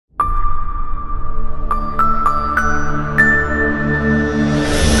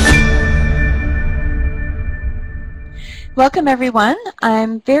Welcome everyone.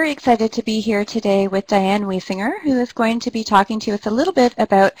 I'm very excited to be here today with Diane Wiessinger, who is going to be talking to us a little bit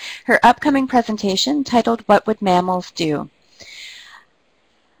about her upcoming presentation titled What Would Mammals Do?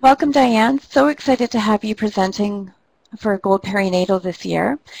 Welcome Diane, so excited to have you presenting for Gold Perinatal this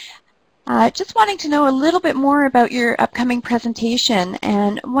year. Just wanting to know a little bit more about your upcoming presentation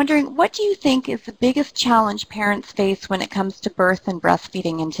and wondering, what do you think is the biggest challenge parents face when it comes to birth and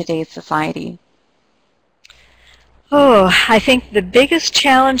breastfeeding in today's society? Oh, I think the biggest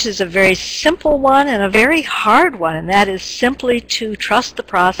challenge is a very simple one and a very hard one, and that is simply to trust the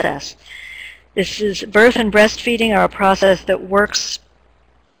process. Birth and breastfeeding are a process that works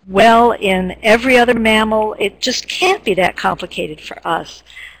well in every other mammal. It just can't be that complicated for us.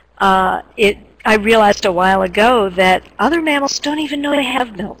 I realized a while ago that other mammals don't even know they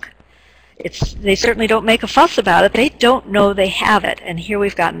have milk. They certainly don't make a fuss about it. They don't know they have it, and here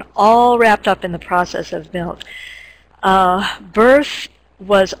we've gotten all wrapped up in the process of milk. Birth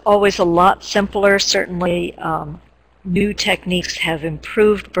was always a lot simpler. Certainly new techniques have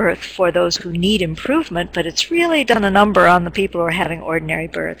improved birth for those who need improvement, but it's really done a number on the people who are having ordinary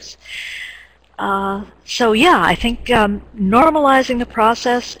births. So yeah, I think normalizing the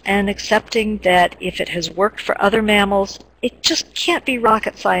process and accepting that if it has worked for other mammals, it just can't be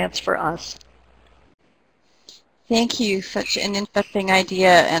rocket science for us. Thank you. Such an interesting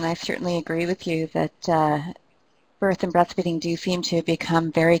idea, and I certainly agree with you that birth and breastfeeding do seem to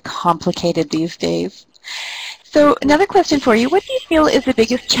become very complicated these days. So another question for you, what do you feel is the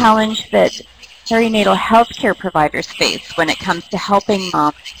biggest challenge that perinatal healthcare providers face when it comes to helping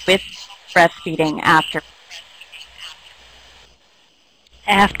moms with breastfeeding after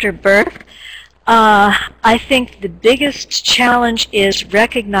birth? I think the biggest challenge is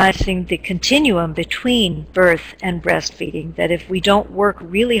recognizing the continuum between birth and breastfeeding, that if we don't work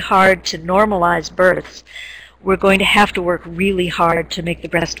really hard to normalize births, we're going to have to work really hard to make the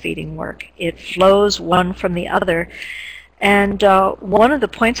breastfeeding work. It flows one from the other. And one of the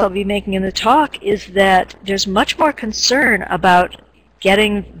points I'll be making in the talk is that there's much more concern about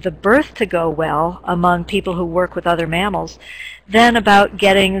getting the birth to go well among people who work with other mammals than about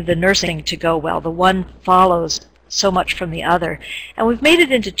getting the nursing to go well. The one follows so much from the other. And we've made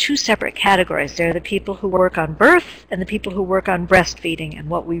it into two separate categories. There are the people who work on birth and the people who work on breastfeeding. And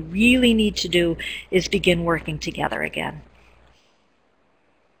what we really need to do is begin working together again.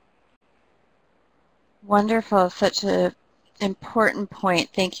 Wonderful. Such an important point.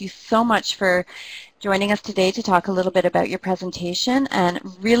 Thank you so much for joining us today to talk a little bit about your presentation, and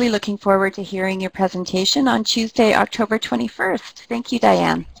really looking forward to hearing your presentation on Tuesday, October 21st. Thank you,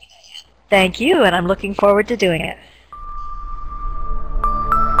 Diane. Thank you, and I'm looking forward to doing it.